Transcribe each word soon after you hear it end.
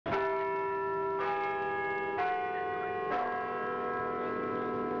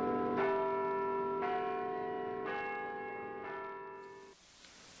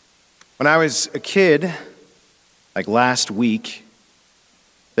When I was a kid, like last week,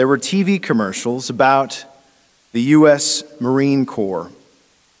 there were TV commercials about the U.S. Marine Corps.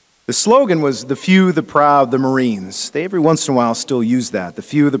 The slogan was, "The few, the proud, the Marines." They every once in a while still use that, "The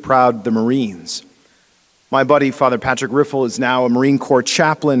few, the proud, the Marines." My buddy, Father Patrick Riffle, is now a Marine Corps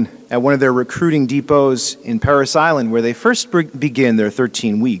chaplain at one of their recruiting depots in Parris Island, where they first begin their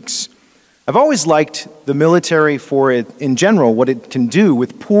 13 weeks. I've always liked the military for it, in general, what it can do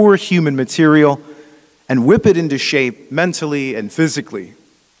with poor human material and whip it into shape mentally and physically.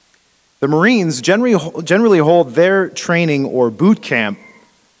 The Marines generally hold their training or boot camp,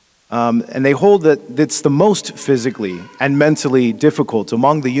 and they hold that it's the most physically and mentally difficult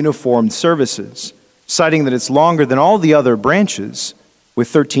among the uniformed services, citing that it's longer than all the other branches with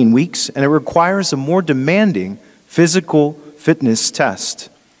 13 weeks, and it requires a more demanding physical fitness test.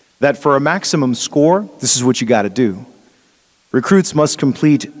 That for a maximum score, this is what you got to do. Recruits must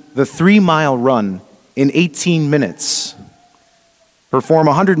complete the 3-mile run in 18 minutes, perform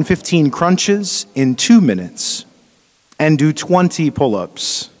 115 crunches in 2 minutes, and do 20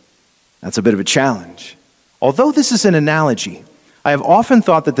 pull-ups. That's a bit of a challenge. Although this is an analogy, I have often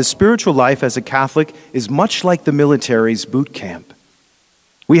thought that the spiritual life as a Catholic is much like the military's boot camp.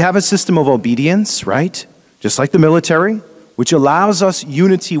 We have a system of obedience, right? Just like the military, which allows us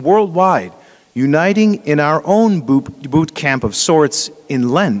unity worldwide, uniting in our own boot camp of sorts in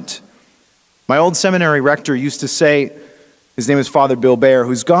Lent. My old seminary rector used to say, his name is Father Bill Baer,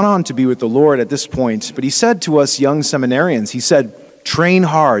 who's gone on to be with the Lord at this point, but he said to us young seminarians, he said, "Train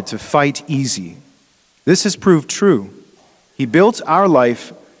hard to fight easy." This has proved true. He built our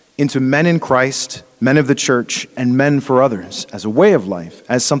life into men in Christ, men of the church, and men for others, as a way of life,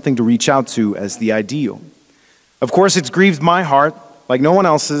 as something to reach out to, as the ideal. Of course, it's grieved my heart, like no one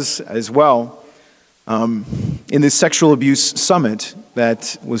else's as well, in this sexual abuse summit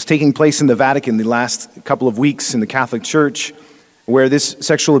that was taking place in the Vatican the last couple of weeks in the Catholic Church, where this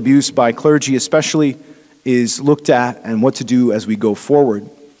sexual abuse by clergy especially is looked at and what to do as we go forward.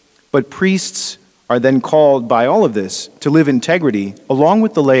 But priests are then called by all of this to live integrity along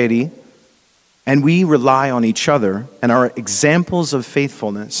with the laity, and we rely on each other and are examples of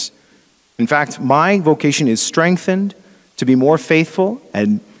faithfulness. In fact, my vocation is strengthened to be more faithful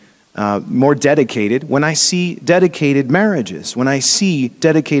and more dedicated when I see dedicated marriages, when I see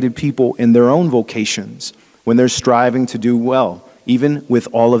dedicated people in their own vocations, when they're striving to do well, even with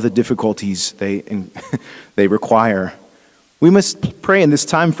all of the difficulties they require. We must pray in this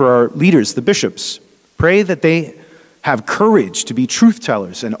time for our leaders, the bishops. Pray that they have courage to be truth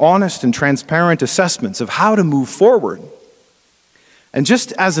tellers and honest and transparent assessments of how to move forward. And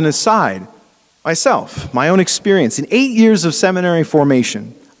just as an aside, myself, my own experience, in 8 years of seminary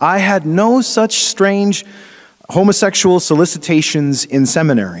formation, I had no such strange homosexual solicitations in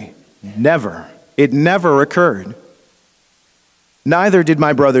seminary. Never. It never occurred. Neither did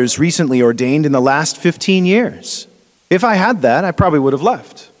my brothers recently ordained in the last 15 years. If I had that, I probably would have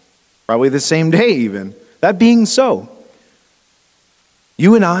left. Probably the same day even. That being so,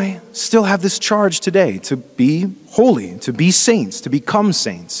 you and I still have this charge today to be holy, to be saints, to become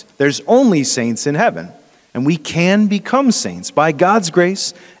saints. There's only saints in heaven, and we can become saints by God's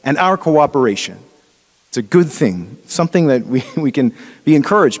grace and our cooperation. It's a good thing, something that we can be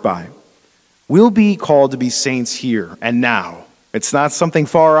encouraged by. We'll be called to be saints here and now. It's not something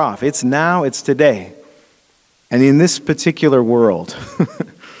far off. It's now, it's today. And in this particular world,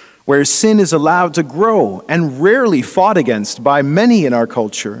 where sin is allowed to grow and rarely fought against by many in our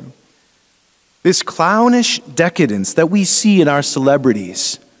culture, this clownish decadence that we see in our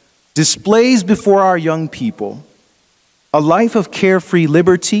celebrities displays before our young people a life of carefree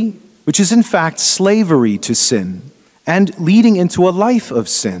liberty, which is in fact slavery to sin, and leading into a life of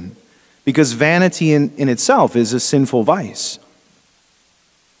sin, because vanity in itself is a sinful vice.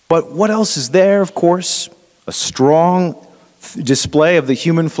 But what else is there, of course? A strong display of the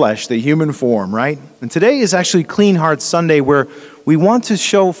human flesh, the human form, right? And today is actually Clean Heart Sunday, where we want to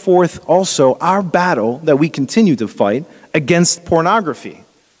show forth also our battle that we continue to fight against pornography.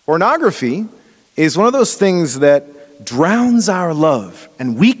 Pornography is one of those things that drowns our love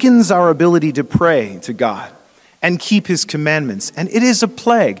and weakens our ability to pray to God and keep His commandments. And it is a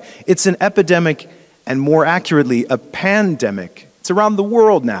plague. It's an epidemic, and more accurately, a pandemic. It's around the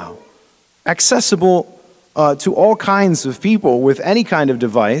world now, accessible to all kinds of people with any kind of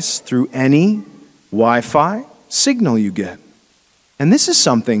device through any Wi-Fi signal you get. And this is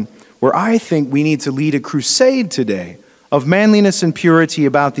something where I think we need to lead a crusade today of manliness and purity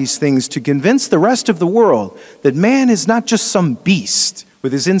about these things, to convince the rest of the world that man is not just some beast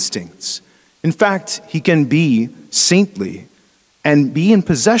with his instincts. In fact, he can be saintly and be in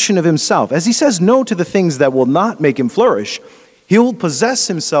possession of himself. As he says no to the things that will not make him flourish, he'll possess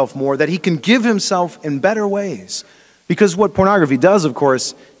himself more, that he can give himself in better ways. Because what pornography does, of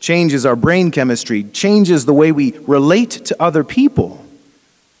course, changes our brain chemistry, changes the way we relate to other people.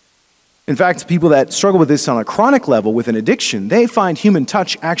 In fact, people that struggle with this on a chronic level with an addiction, they find human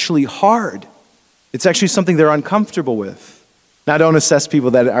touch actually hard. It's actually something they're uncomfortable with. Now, don't assess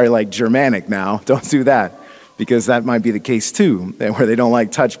people that are like Germanic now. Don't do that, because that might be the case too, where they don't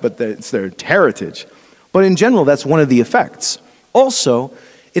like touch, but it's their heritage. But in general, that's one of the effects. Also,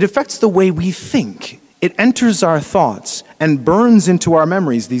 it affects the way we think. It enters our thoughts and burns into our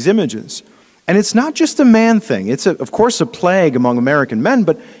memories, these images. And it's not just a man thing. It's, of course, a plague among American men,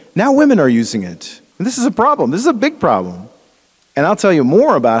 but now women are using it. And this is a problem. This is a big problem. And I'll tell you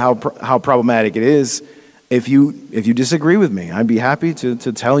more about how problematic it is if you disagree with me. I'd be happy to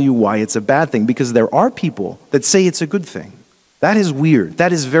tell you why it's a bad thing, because there are people that say it's a good thing. That is weird.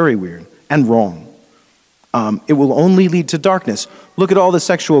 That is very weird and wrong. It will only lead to darkness. Look at all the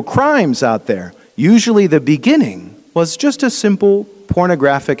sexual crimes out there. Usually the beginning was just a simple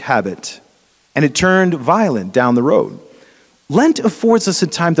pornographic habit, and it turned violent down the road. Lent affords us a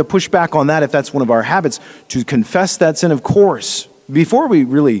time to push back on that if that's one of our habits, to confess that sin, of course, before we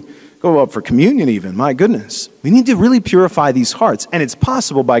really go up for communion even. My goodness. We need to really purify these hearts, and it's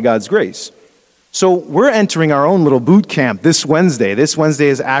possible by God's grace. So we're entering our own little boot camp this Wednesday. This Wednesday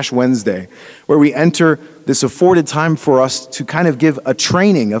is Ash Wednesday, where we enter this afforded time for us to kind of give a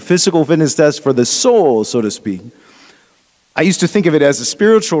training, a physical fitness test for the soul, so to speak. I used to think of it as a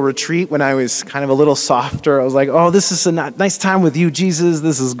spiritual retreat when I was kind of a little softer. I was like, oh, this is a nice time with you, Jesus.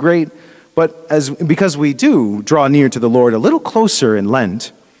 This is great. But because we do draw near to the Lord a little closer in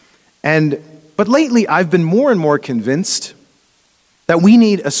Lent, but lately I've been more and more convinced that we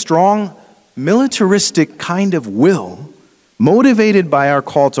need a strong militaristic kind of will, motivated by our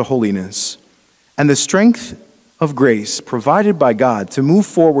call to holiness, and the strength of grace provided by God to move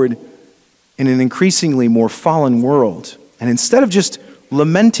forward in an increasingly more fallen world. And instead of just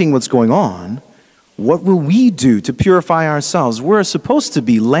lamenting what's going on, what will we do to purify ourselves? We're supposed to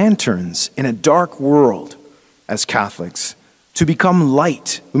be lanterns in a dark world as Catholics. To become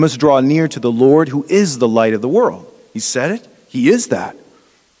light, we must draw near to the Lord, who is the light of the world. He said it. He is that.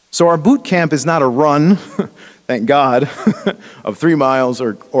 So our boot camp is not a run, thank God, of 3 miles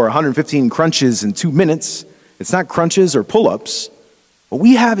or 115 crunches in 2 minutes. It's not crunches or pull-ups. What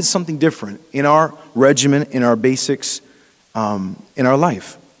we have is something different in our regimen, in our basics, in our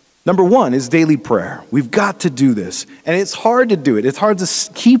life. Number 1 is daily prayer. We've got to do this. And it's hard to do it. It's hard to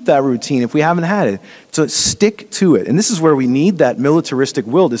keep that routine if we haven't had it. So stick to it. And this is where we need that militaristic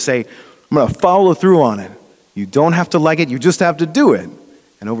will to say, I'm going to follow through on it. You don't have to like it. You just have to do it.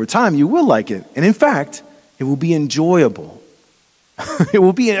 And over time, you will like it. And in fact, it will be enjoyable. It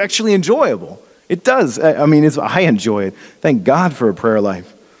will be actually enjoyable. It does. I mean, I enjoy it. Thank God for a prayer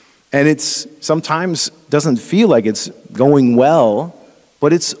life. And it's sometimes doesn't feel like it's going well,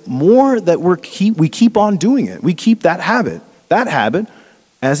 but it's more that we keep on doing it. We keep that habit. That habit,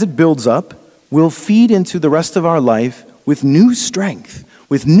 as it builds up, will feed into the rest of our life with new strength,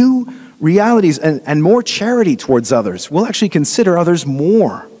 with new realities and more charity towards others. We'll actually consider others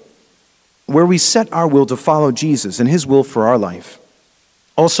more, where we set our will to follow Jesus and his will for our life.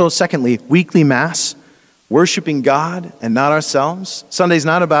 Also, secondly, weekly Mass, worshiping God and not ourselves. Sunday's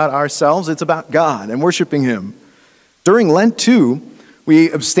not about ourselves, it's about God and worshiping him. During Lent, too,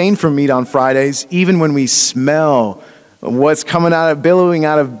 we abstain from meat on Fridays, even when we smell what's billowing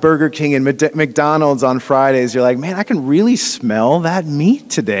out of Burger King and McDonald's on Fridays. You're like, man, I can really smell that meat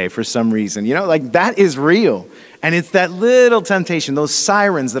today for some reason. You know, like that is real. And it's that little temptation, those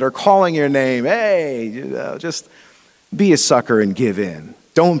sirens that are calling your name. Hey, just be a sucker and give in.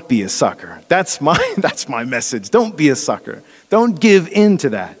 Don't be a sucker. That's my message. Don't be a sucker. Don't give in to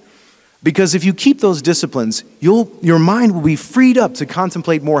that. Because if you keep those disciplines, your mind will be freed up to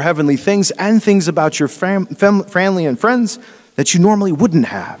contemplate more heavenly things and things about your family and friends that you normally wouldn't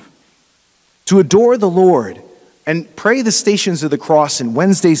have. To adore the Lord and pray the Stations of the Cross on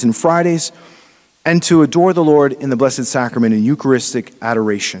Wednesdays and Fridays, and to adore the Lord in the Blessed Sacrament in Eucharistic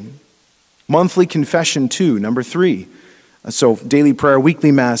adoration. Monthly confession too, number 3. So daily prayer,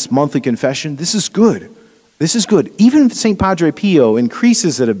 weekly Mass, monthly confession. This is good. This is good. Even St. Padre Pio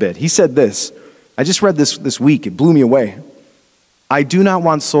increases it a bit. He said this. I just read this week. It blew me away. I do not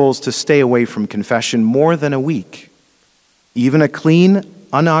want souls to stay away from confession more than a week. Even a clean,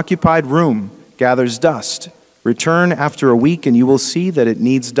 unoccupied room gathers dust. Return after a week and you will see that it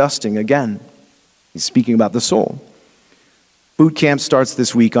needs dusting again. He's speaking about the soul. Boot camp starts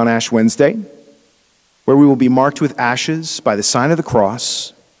this week on Ash Wednesday, where we will be marked with ashes by the sign of the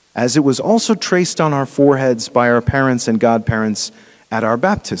cross, as it was also traced on our foreheads by our parents and godparents at our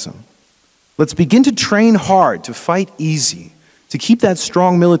baptism. Let's begin to train hard, to fight easy, to keep that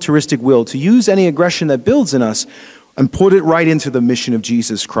strong militaristic will, to use any aggression that builds in us and put it right into the mission of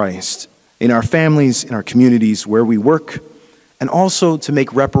Jesus Christ, in our families, in our communities, where we work, and also to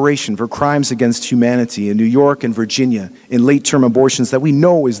make reparation for crimes against humanity in New York and Virginia, in late-term abortions that we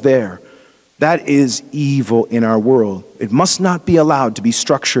know is there. That is evil in our world. It must not be allowed to be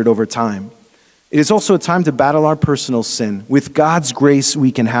structured over time. It is also a time to battle our personal sin. With God's grace,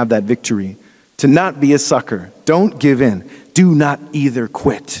 we can have that victory. To not be a sucker. Don't give in. Do not either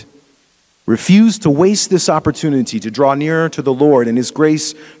quit. Refuse to waste this opportunity to draw nearer to the Lord and His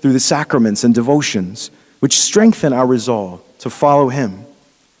grace through the sacraments and devotions, which strengthen our resolve to follow Him.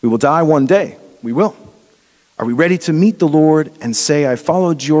 We will die one day. We will. Are we ready to meet the Lord and say, I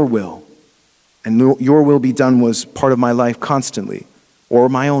followed your will, and your will be done was part of my life constantly, or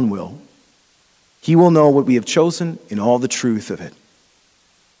my own will? He will know what we have chosen in all the truth of it.